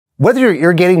Whether you're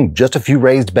irrigating just a few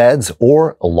raised beds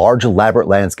or a large elaborate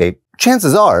landscape,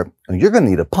 chances are you're going to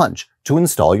need a punch to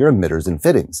install your emitters and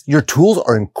fittings. Your tools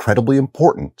are incredibly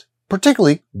important,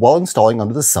 particularly while installing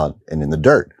under the sun and in the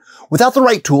dirt. Without the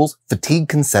right tools, fatigue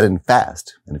can set in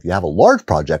fast. And if you have a large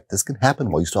project, this can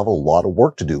happen while you still have a lot of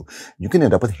work to do. You can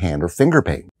end up with hand or finger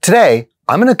pain. Today,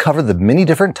 I'm going to cover the many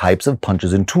different types of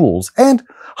punches and tools and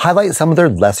highlight some of their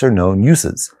lesser known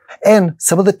uses and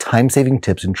some of the time-saving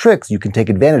tips and tricks you can take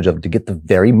advantage of to get the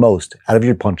very most out of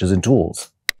your punches and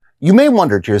tools. You may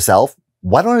wonder to yourself,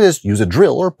 why don't I just use a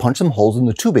drill or punch some holes in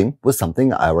the tubing with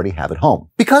something I already have at home?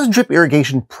 Because drip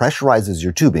irrigation pressurizes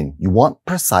your tubing, you want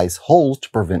precise holes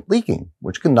to prevent leaking,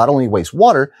 which can not only waste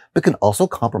water, but can also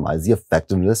compromise the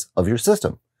effectiveness of your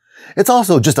system. It's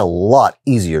also just a lot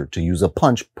easier to use a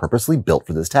punch purposely built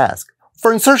for this task.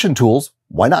 For insertion tools,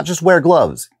 why not just wear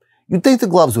gloves? You'd think the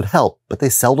gloves would help, but they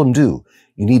seldom do.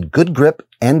 You need good grip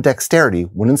and dexterity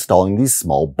when installing these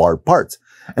small Barb parts.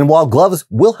 And while gloves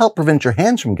will help prevent your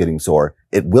hands from getting sore,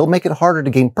 it will make it harder to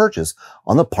gain purchase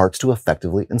on the parts to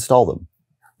effectively install them.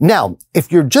 Now,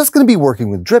 if you're just going to be working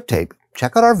with drip tape,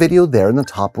 check out our video there in the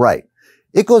top right.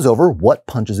 It goes over what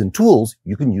punches and tools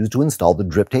you can use to install the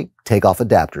drip tape takeoff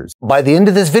adapters. By the end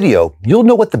of this video, you'll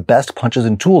know what the best punches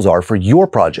and tools are for your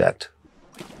project.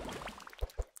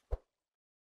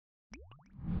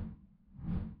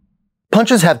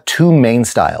 Punches have two main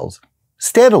styles.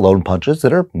 Standalone punches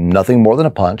that are nothing more than a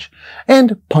punch,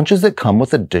 and punches that come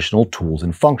with additional tools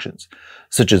and functions,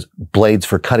 such as blades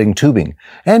for cutting tubing,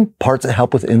 and parts that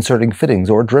help with inserting fittings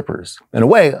or drippers. In a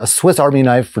way, a Swiss Army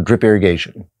knife for drip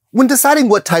irrigation. When deciding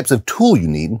what types of tool you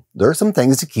need, there are some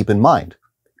things to keep in mind.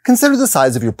 Consider the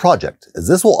size of your project, as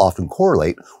this will often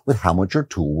correlate with how much your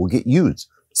tool will get used.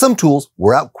 Some tools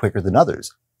wear out quicker than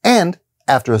others, and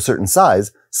after a certain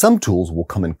size, some tools will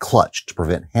come in clutch to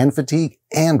prevent hand fatigue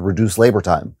and reduce labor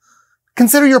time.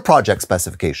 Consider your project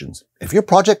specifications. If your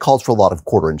project calls for a lot of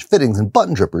 1/4-inch fittings and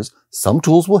button drippers, some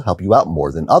tools will help you out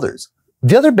more than others.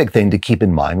 The other big thing to keep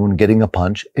in mind when getting a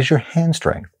punch is your hand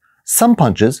strength. Some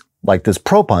punches, like this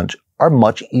Pro Punch, are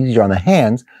much easier on the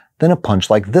hands than a punch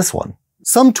like this one.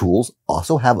 Some tools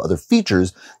also have other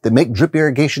features that make drip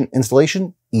irrigation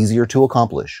installation easier to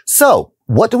accomplish. So,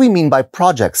 what do we mean by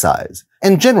project size?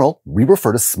 In general, we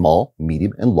refer to small,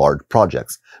 medium, and large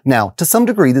projects. Now, to some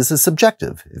degree, this is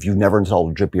subjective. If you've never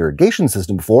installed a drip irrigation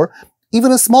system before,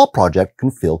 even a small project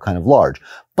can feel kind of large.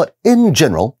 But in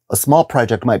general, a small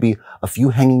project might be a few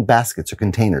hanging baskets or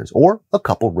containers, or a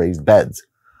couple raised beds.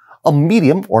 A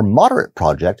medium or moderate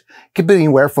project can be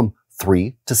anywhere from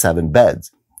 3 to 7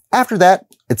 beds. After that,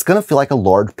 it's going to feel like a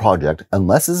large project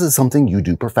unless this is something you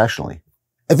do professionally.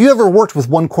 If you ever worked with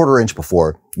 1/4-inch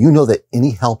before, you know that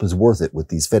any help is worth it with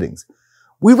these fittings.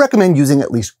 We recommend using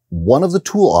at least one of the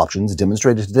tool options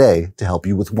demonstrated today to help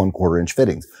you with 1/4-inch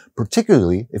fittings,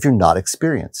 particularly if you're not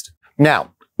experienced.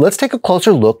 Now, let's take a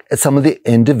closer look at some of the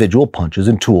individual punches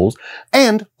and tools,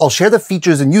 and I'll share the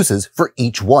features and uses for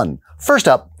each one. First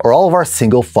up are all of our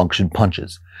single function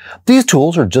punches. These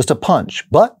tools are just a punch,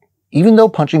 but even though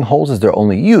punching holes is their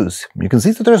only use, you can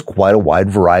see that there's quite a wide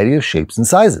variety of shapes and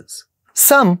sizes.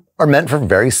 Some are meant for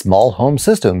very small home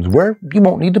systems where you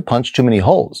won't need to punch too many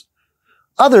holes.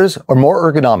 Others are more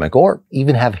ergonomic or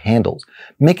even have handles,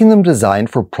 making them designed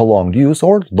for prolonged use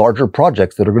or larger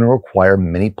projects that are going to require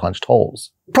many punched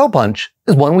holes. Pro Punch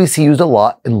is one we see used a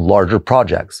lot in larger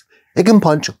projects. It can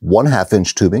punch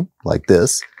 1/2-inch tubing, like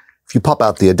this. If you pop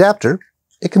out the adapter,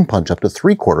 it can punch up to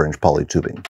 3/4-inch poly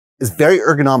tubing. It's very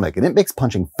ergonomic and it makes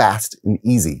punching fast and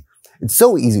easy. It's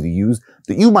so easy to use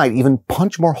that you might even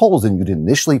punch more holes than you'd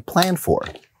initially planned for.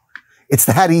 It's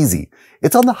that easy.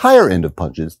 It's on the higher end of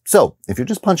punches, so if you're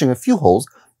just punching a few holes,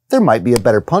 there might be a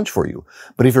better punch for you.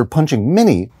 But if you're punching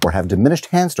many or have diminished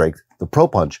hand strength, the Pro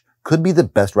Punch could be the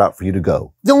best route for you to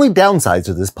go. The only downside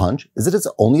to this punch is that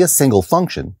it's only a single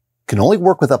function, can only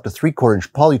work with up to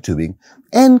 3/4-inch poly tubing,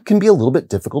 and can be a little bit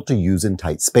difficult to use in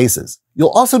tight spaces. You'll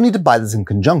also need to buy this in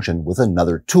conjunction with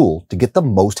another tool to get the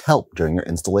most help during your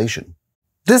installation.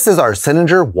 This is our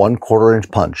Sininger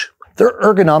 1/4-inch punch. They're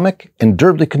ergonomic and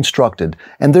durably constructed,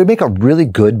 and they make a really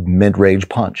good mid-range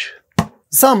punch.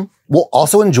 Some will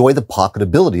also enjoy the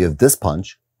pocketability of this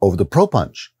punch over the Pro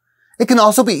Punch. It can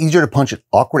also be easier to punch at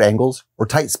awkward angles or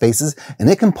tight spaces, and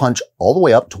it can punch all the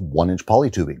way up to 1-inch poly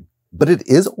tubing. But it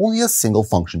is only a single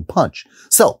function punch,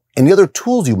 so any other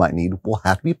tools you might need will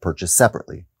have to be purchased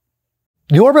separately.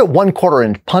 The Orbit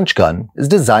 1/4-inch punch gun is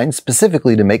designed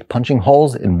specifically to make punching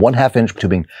holes in 1/2-inch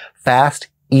tubing fast,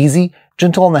 easy,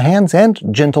 gentle on the hands, and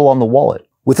gentle on the wallet.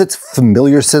 With its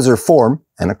familiar scissor form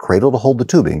and a cradle to hold the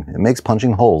tubing, it makes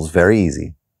punching holes very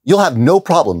easy. You'll have no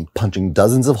problem punching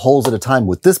dozens of holes at a time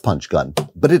with this punch gun,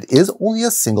 but it is only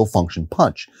a single function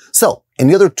punch, so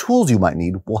any other tools you might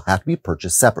need will have to be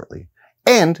purchased separately.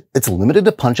 And it's limited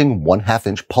to punching 1/2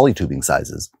 inch polytubing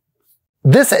sizes.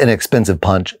 This inexpensive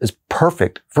punch is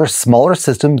perfect for smaller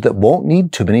systems that won't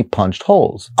need too many punched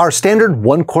holes. Our standard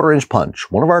 1/4 inch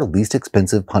punch, one of our least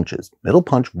expensive punches. It'll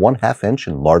punch 1/2 inch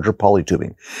and larger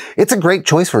polytubing. It's a great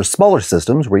choice for smaller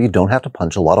systems where you don't have to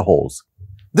punch a lot of holes.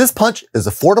 This punch is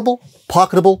affordable,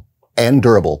 pocketable, and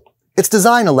durable. Its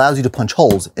design allows you to punch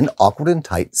holes in awkward and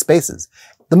tight spaces.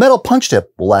 The metal punch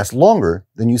tip will last longer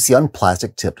than you see on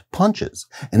plastic tipped punches,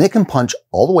 and it can punch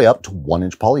all the way up to 1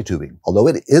 inch polytubing, although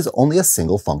it is only a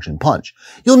single function punch.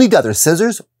 You'll need either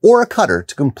scissors or a cutter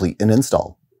to complete an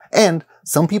install. And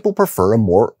some people prefer a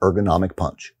more ergonomic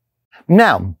punch.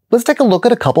 Now, let's take a look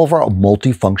at a couple of our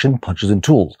multifunction punches and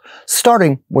tools,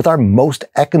 starting with our most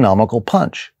economical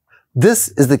punch. This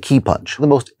is the key punch, the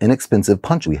most inexpensive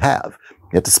punch we have.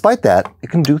 Yet despite that, it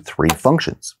can do 3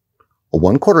 functions. A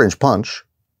 1/4 inch punch,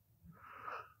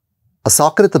 a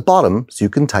socket at the bottom so you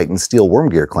can tighten steel worm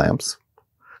gear clamps,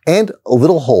 and a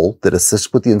little hole that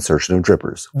assists with the insertion of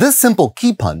drippers. This simple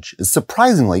key punch is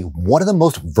surprisingly one of the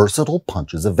most versatile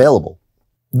punches available.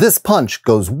 This punch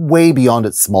goes way beyond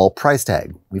its small price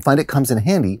tag. We find it comes in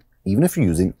handy even if you're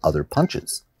using other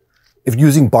punches. If you're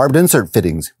using barbed insert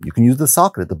fittings, you can use the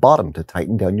socket at the bottom to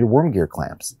tighten down your worm gear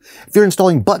clamps. If you're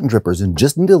installing button drippers and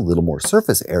just need a little more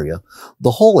surface area,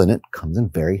 the hole in it comes in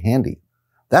very handy.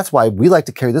 That's why we like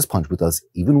to carry this punch with us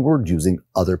even when we're using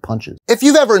other punches. If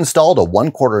you've ever installed a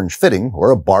 1/4 inch fitting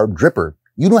or a barbed dripper,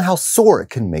 you know how sore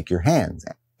it can make your hands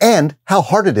and how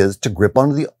hard it is to grip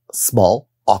onto the small,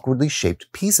 awkwardly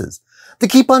shaped pieces. The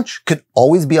key punch could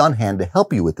always be on hand to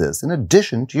help you with this in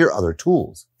addition to your other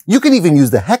tools. You can even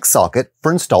use the hex socket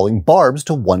for installing barbs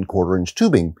to 1/4 inch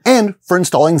tubing and for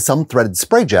installing some threaded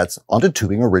spray jets onto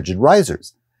tubing or rigid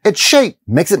risers. Its shape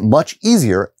makes it much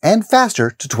easier and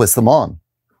faster to twist them on.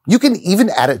 You can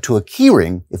even add it to a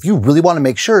keyring if you really want to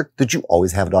make sure that you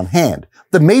always have it on hand.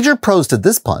 The major pros to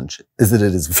this punch is that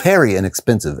it is very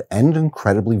inexpensive and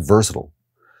incredibly versatile.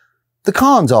 The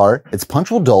cons are its punch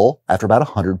will dull after about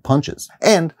 100 punches,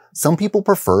 and some people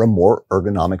prefer a more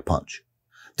ergonomic punch.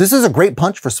 This is a great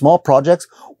punch for small projects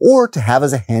or to have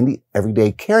as a handy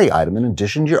everyday carry item in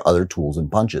addition to your other tools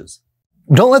and punches.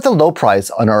 Don't let the low price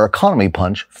on our economy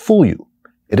punch fool you.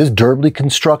 It is durably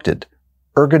constructed,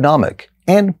 ergonomic,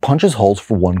 and punches holes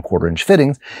for 1/4 inch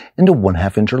fittings into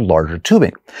 1/2 inch or larger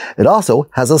tubing. It also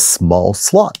has a small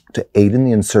slot to aid in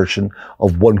the insertion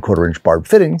of 1/4 inch barbed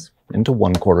fittings into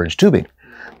 1/4 inch tubing.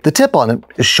 The tip on it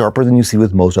is sharper than you see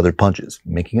with most other punches,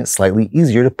 making it slightly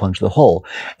easier to punch the hole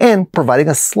and providing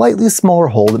a slightly smaller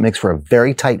hole that makes for a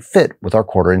very tight fit with our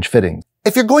 1/4 inch fittings.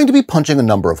 If you're going to be punching a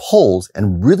number of holes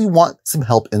and really want some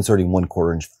help inserting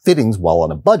 1/4 inch fittings while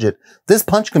on a budget, this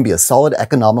punch can be a solid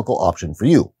economical option for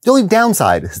you. The only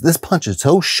downside is this punch is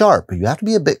so sharp you have to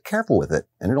be a bit careful with it,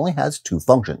 and it only has 2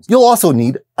 functions. You'll also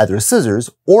need either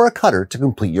scissors or a cutter to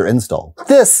complete your install.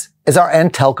 This is our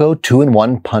Antelco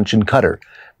 2-in-1 punch and cutter.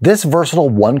 This versatile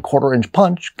 1/4 inch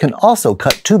punch can also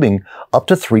cut tubing up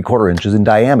to 3/4 inches in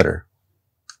diameter.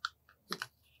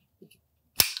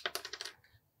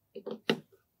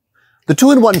 The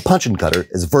 2-in-1 punch and cutter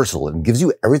is versatile and gives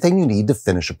you everything you need to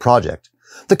finish a project.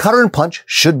 The cutter and punch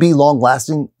should be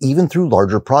long-lasting even through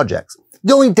larger projects.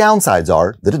 The only downsides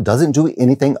are that it doesn't do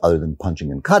anything other than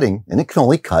punching and cutting, and it can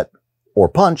only cut or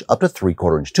punch up to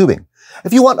 3/4 inch tubing.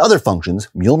 If you want other functions,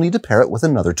 you'll need to pair it with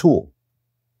another tool.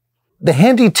 The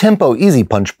handy Tempo Easy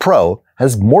Punch Pro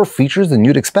has more features than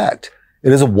you'd expect.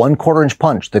 It is a 1/4 inch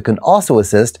punch that can also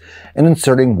assist in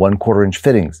inserting 1/4 inch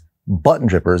fittings, button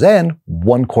drippers, and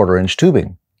 1/4 inch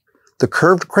tubing. The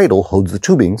curved cradle holds the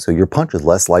tubing so your punch is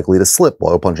less likely to slip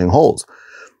while punching holes.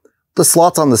 The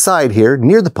slots on the side here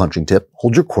near the punching tip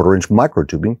hold your 1/4 inch micro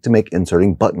tubing to make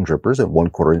inserting button drippers and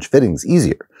 1/4 inch fittings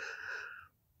easier.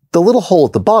 The little hole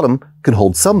at the bottom can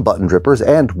hold some button drippers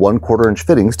and 1/4 inch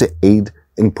fittings to aid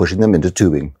in pushing them into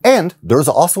tubing. And there's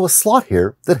also a slot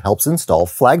here that helps install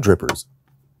flag drippers.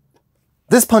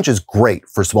 This punch is great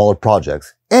for smaller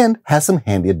projects and has some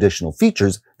handy additional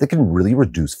features that can really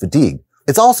reduce fatigue.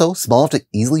 It's also small enough to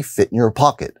easily fit in your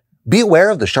pocket. Be aware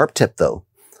of the sharp tip though.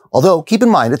 Although keep in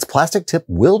mind its plastic tip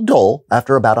will dull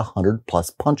after about 100 plus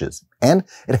punches, and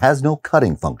it has no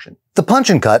cutting function. The Punch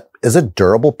and Cut is a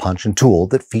durable punch and tool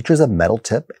that features a metal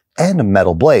tip and a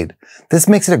metal blade. This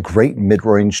makes it a great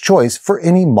mid-range choice for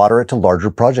any moderate to larger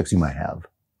projects you might have.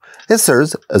 It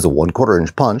serves as a 1/4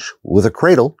 inch punch with a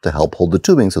cradle to help hold the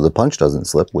tubing so the punch doesn't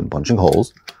slip when punching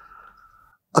holes,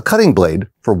 a cutting blade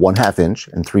for 1/2 inch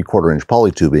and 3/4 inch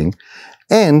poly tubing,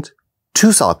 and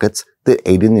 2 sockets that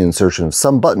aid in the insertion of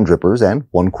some button drippers, and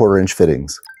 1/4 inch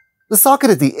fittings. The socket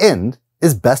at the end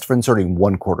is best for inserting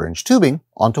 1/4 inch tubing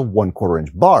onto 1/4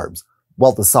 inch barbs,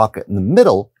 while the socket in the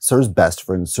middle serves best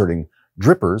for inserting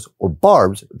drippers or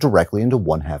barbs directly into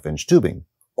 1/2 inch tubing,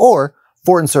 or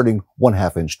for inserting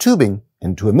 1/2 inch tubing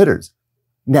into emitters.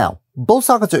 Now, both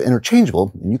sockets are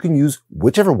interchangeable, and you can use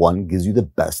whichever one gives you the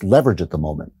best leverage at the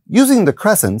moment. Using the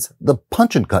crescents, the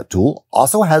punch and cut tool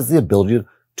also has the ability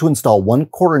to install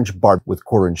 1/4 inch barb with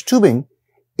 1/4 inch tubing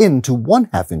into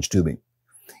 1/2 inch tubing.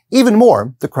 Even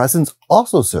more, the crescents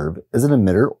also serve as an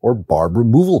emitter or barb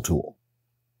removal tool.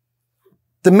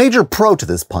 The major pro to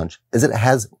this punch is that it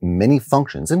has many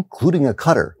functions, including a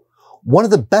cutter. One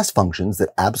of the best functions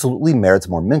that absolutely merits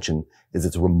more mention is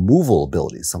its removal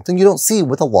ability, something you don't see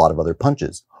with a lot of other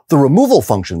punches. The removal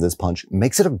function of this punch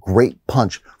makes it a great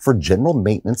punch for general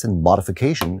maintenance and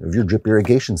modification of your drip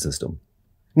irrigation system.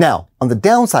 Now, on the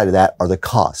downside of that are the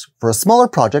costs. For a smaller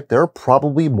project, there are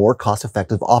probably more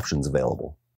cost-effective options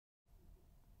available.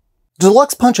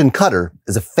 Deluxe Punch and Cutter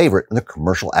is a favorite in the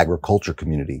commercial agriculture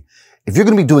community. If you're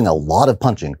going to be doing a lot of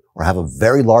punching or have a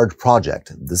very large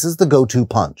project, this is the go-to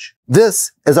punch.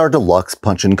 This is our Deluxe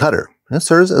Punch and Cutter. It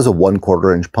serves as a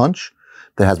 1/4 inch punch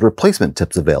that has replacement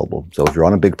tips available. So if you're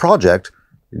on a big project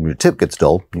and your tip gets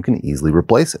dull, you can easily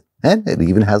replace it. And it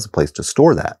even has a place to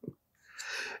store that.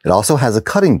 It also has a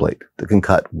cutting blade that can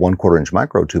cut 1/4 inch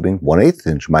micro tubing, 1/8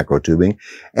 inch micro tubing,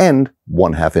 and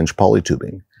 1/2 inch poly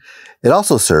tubing. It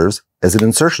also serves as an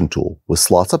insertion tool with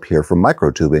slots up here for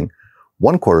micro tubing,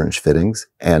 1/4 inch fittings,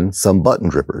 and some button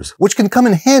drippers, which can come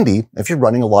in handy if you're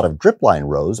running a lot of drip line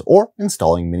rows or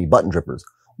installing mini button drippers.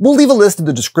 We'll leave a list in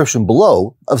the description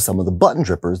below of some of the button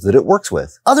drippers that it works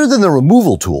with. Other than the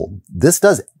removal tool, this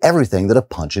does everything that a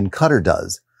punch and cutter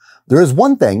does. There is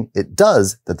one thing it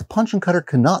does that the punch and cutter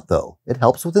cannot though. It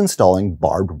helps with installing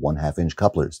barbed 1/2 inch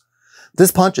couplers.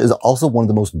 This punch is also one of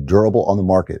the most durable on the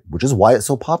market, which is why it's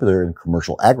so popular in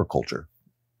commercial agriculture.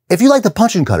 If you like the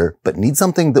punch and cutter, but need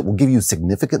something that will give you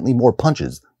significantly more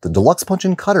punches, the Deluxe Punch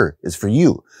and Cutter is for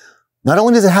you. Not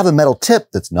only does it have a metal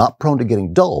tip that's not prone to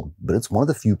getting dull, but it's one of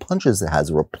the few punches that has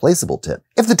a replaceable tip.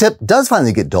 If the tip does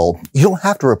finally get dull, you don't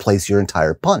have to replace your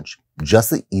entire punch, just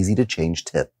the easy to change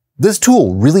tip. This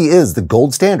tool really is the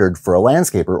gold standard for a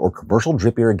landscaper or commercial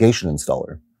drip irrigation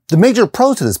installer. The major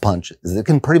pros to this punch is that it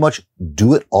can pretty much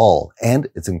do it all, and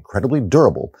it's incredibly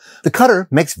durable. The cutter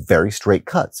makes very straight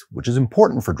cuts, which is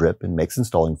important for drip and makes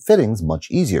installing fittings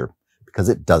much easier because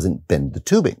it doesn't bend the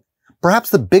tubing.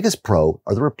 Perhaps the biggest pro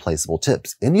are the replaceable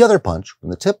tips. In the other punch, when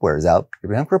the tip wears out, you're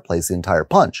going to have to replace the entire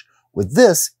punch. With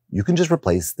this, you can just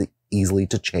replace the easily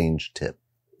to change tip.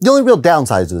 The only real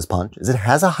downside to this punch is it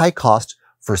has a high cost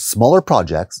for smaller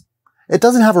projects, it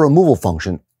doesn't have a removal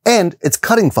function, and its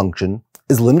cutting function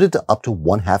is limited to up to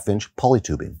 1/2 inch poly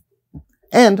tubing.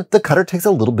 And the cutter takes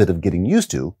a little bit of getting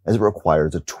used to, as it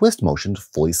requires a twist motion to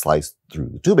fully slice through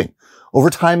the tubing. Over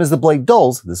time, as the blade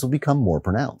dulls, this will become more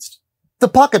pronounced. The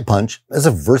pocket punch is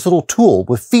a versatile tool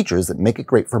with features that make it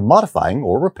great for modifying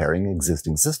or repairing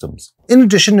existing systems. In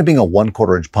addition to being a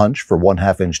 1/4 inch punch for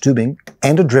 1/2 inch tubing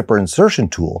and a dripper insertion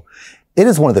tool, it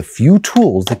is one of the few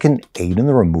tools that can aid in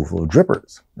the removal of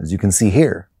drippers, as you can see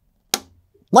here.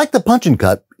 Like the punch and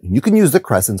cut, you can use the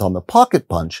crescents on the pocket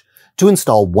punch to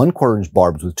install 1/4 inch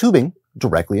barbs with tubing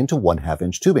directly into 1/2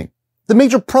 inch tubing. The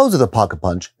major pros of the pocket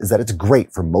punch is that it's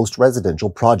great for most residential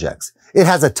projects. It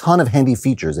has a ton of handy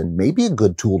features and may be a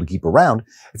good tool to keep around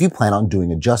if you plan on doing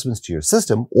adjustments to your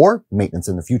system or maintenance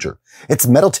in the future. Its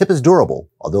metal tip is durable,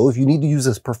 although if you need to use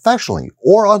this professionally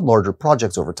or on larger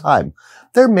projects over time,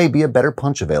 there may be a better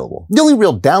punch available. The only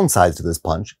real downside to this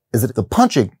punch is that the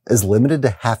punching is limited to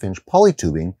 1/2 inch poly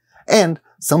tubing, and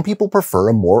some people prefer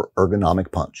a more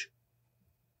ergonomic punch.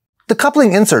 The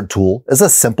coupling insert tool is a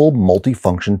simple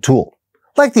multi-function tool.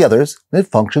 Like the others, it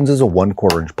functions as a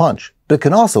 1/4 inch punch, but it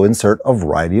can also insert a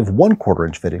variety of 1/4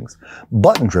 inch fittings,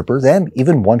 button drippers, and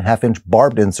even 1/2 inch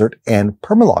barbed insert and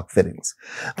permalock fittings.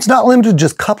 It's not limited to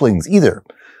just couplings either.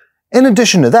 In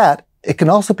addition to that, it can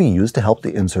also be used to help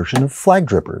the insertion of flag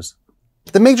drippers.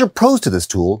 The major pros to this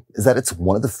tool is that it's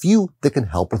one of the few that can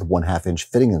help with 1/2 inch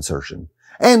fitting insertion.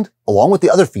 And along with the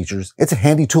other features, it's a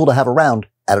handy tool to have around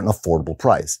at an affordable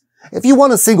price. If you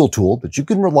want a single tool that you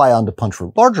can rely on to punch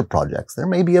for larger projects, there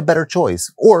may be a better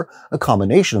choice, or a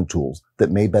combination of tools that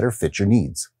may better fit your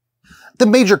needs. The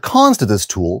major cons to this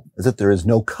tool is that there is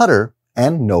no cutter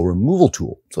and no removal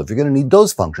tool. So if you're going to need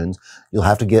those functions, you'll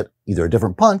have to get either a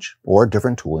different punch or a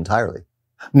different tool entirely.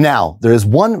 Now, there is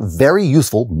one very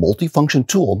useful multi-function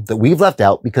tool that we've left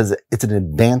out because it's an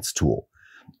advanced tool.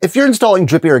 If you're installing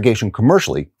drip irrigation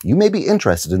commercially, you may be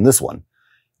interested in this one.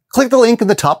 Click the link in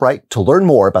the top right to learn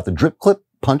more about the Drip Clip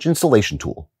Punch Installation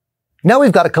Tool. Now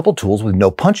we've got a couple tools with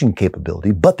no punching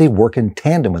capability, but they work in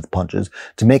tandem with punches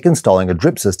to make installing a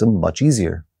drip system much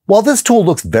easier. While this tool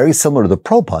looks very similar to the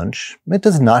Pro Punch, it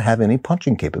does not have any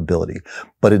punching capability,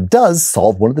 but it does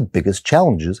solve one of the biggest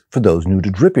challenges for those new to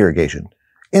drip irrigation: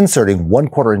 inserting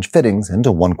 1/4 inch fittings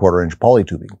into 1/4 inch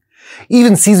polytubing.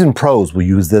 Even seasoned pros will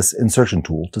use this insertion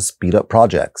tool to speed up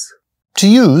projects. To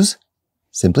use,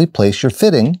 simply place your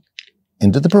fitting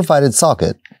into the provided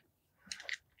socket,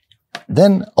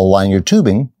 then align your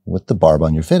tubing with the barb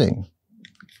on your fitting.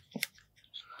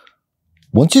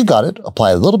 Once you've got it,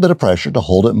 apply a little bit of pressure to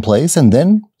hold it in place and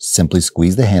then simply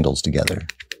squeeze the handles together.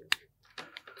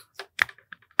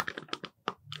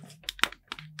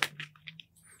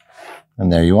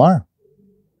 And there you are.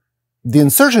 The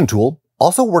insertion tool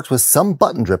also works with some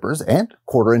button drippers and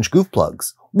 1/4 inch goof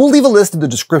plugs. We'll leave a list in the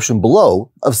description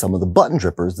below of some of the button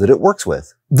drippers that it works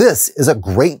with. This is a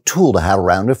great tool to have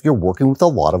around if you're working with a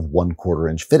lot of 1/4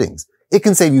 inch fittings. It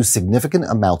can save you significant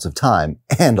amounts of time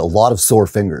and a lot of sore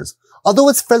fingers. Although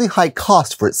it's fairly high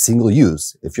cost for its single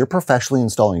use, if you're professionally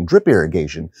installing drip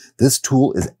irrigation, this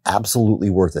tool is absolutely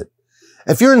worth it.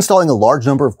 If you're installing a large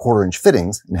number of 1/4 inch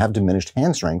fittings and have diminished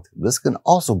hand strength, this can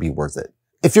also be worth it.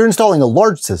 If you're installing a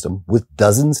large system with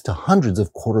dozens to hundreds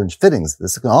of 1/4 inch fittings,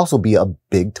 this can also be a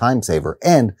big time saver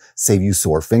and save you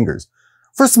sore fingers.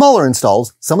 For smaller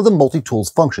installs, some of the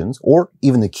multi-tools functions, or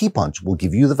even the key punch, will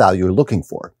give you the value you're looking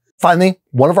for. Finally,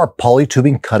 one of our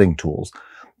polytubing cutting tools.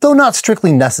 Though not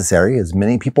strictly necessary, as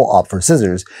many people opt for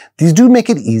scissors, these do make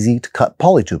it easy to cut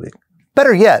polytubing.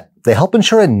 Better yet, they help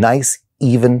ensure a nice,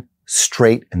 even,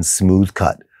 straight, and smooth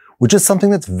cut, which is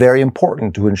something that's very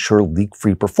important to ensure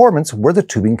leak-free performance where the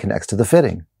tubing connects to the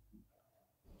fitting.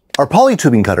 Our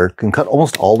polytubing cutter can cut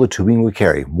almost all the tubing we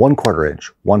carry: 1/4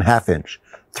 inch, 1/2 inch,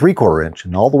 3/4 inch,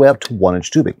 and all the way up to 1 inch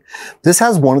tubing. This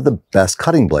has one of the best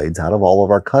cutting blades out of all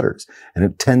of our cutters, and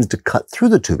it tends to cut through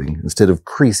the tubing instead of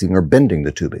creasing or bending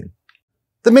the tubing.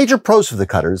 The major pros for the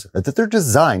cutters are that they're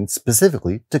designed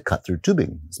specifically to cut through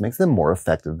tubing. This makes them more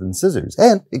effective than scissors,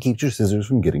 and it keeps your scissors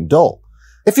from getting dull.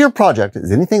 If your project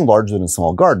is anything larger than a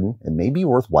small garden, it may be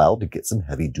worthwhile to get some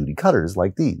heavy-duty cutters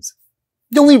like these.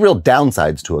 The only real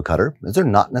downsides to a cutter is they're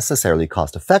not necessarily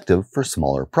cost-effective for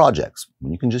smaller projects,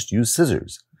 when you can just use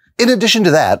scissors. In addition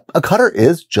to that, a cutter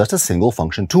is just a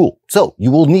single-function tool, so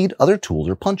you will need other tools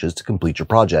or punches to complete your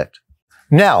project.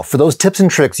 Now, for those tips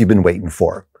and tricks you've been waiting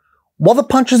for. While the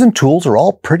punches and tools are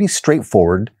all pretty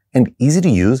straightforward and easy to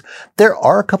use, there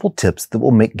are a couple tips that will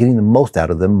make getting the most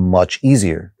out of them much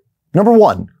easier. Number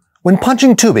 1, when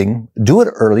punching tubing, do it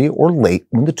early or late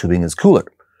when the tubing is cooler.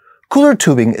 Cooler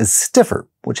tubing is stiffer,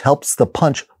 which helps the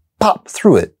punch pop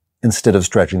through it instead of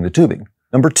stretching the tubing.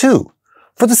 Number 2,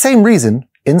 for the same reason,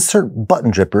 insert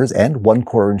button drippers and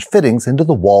 1/4 inch fittings into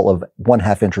the wall of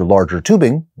 1/2 inch or larger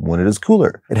tubing when it is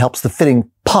cooler. It helps the fitting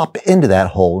pop into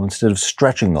that hole instead of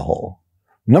stretching the hole.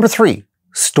 Number 3,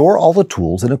 store all the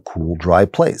tools in a cool, dry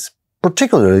place,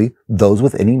 particularly those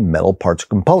with any metal parts or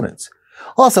components.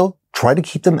 Also, try to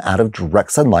keep them out of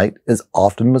direct sunlight as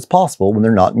often as possible when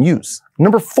they're not in use.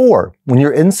 Number 4, when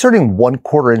you're inserting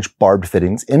 1/4 inch barbed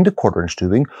fittings into 1/4 inch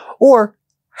tubing or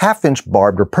 1/2 inch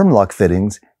barbed or permalock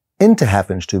fittings into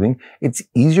 1/2 inch tubing, it's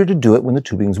easier to do it when the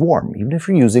tubing is warm, even if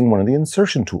you're using one of the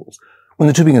insertion tools. When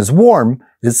the tubing is warm,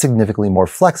 it is significantly more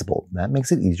flexible. That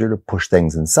makes it easier to push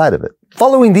things inside of it.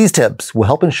 Following these tips will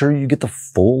help ensure you get the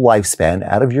full lifespan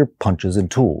out of your punches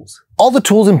and tools. All the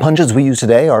tools and punches we use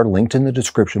today are linked in the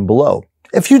description below.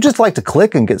 If you'd just like to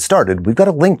click and get started, we've got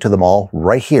a link to them all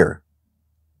right here.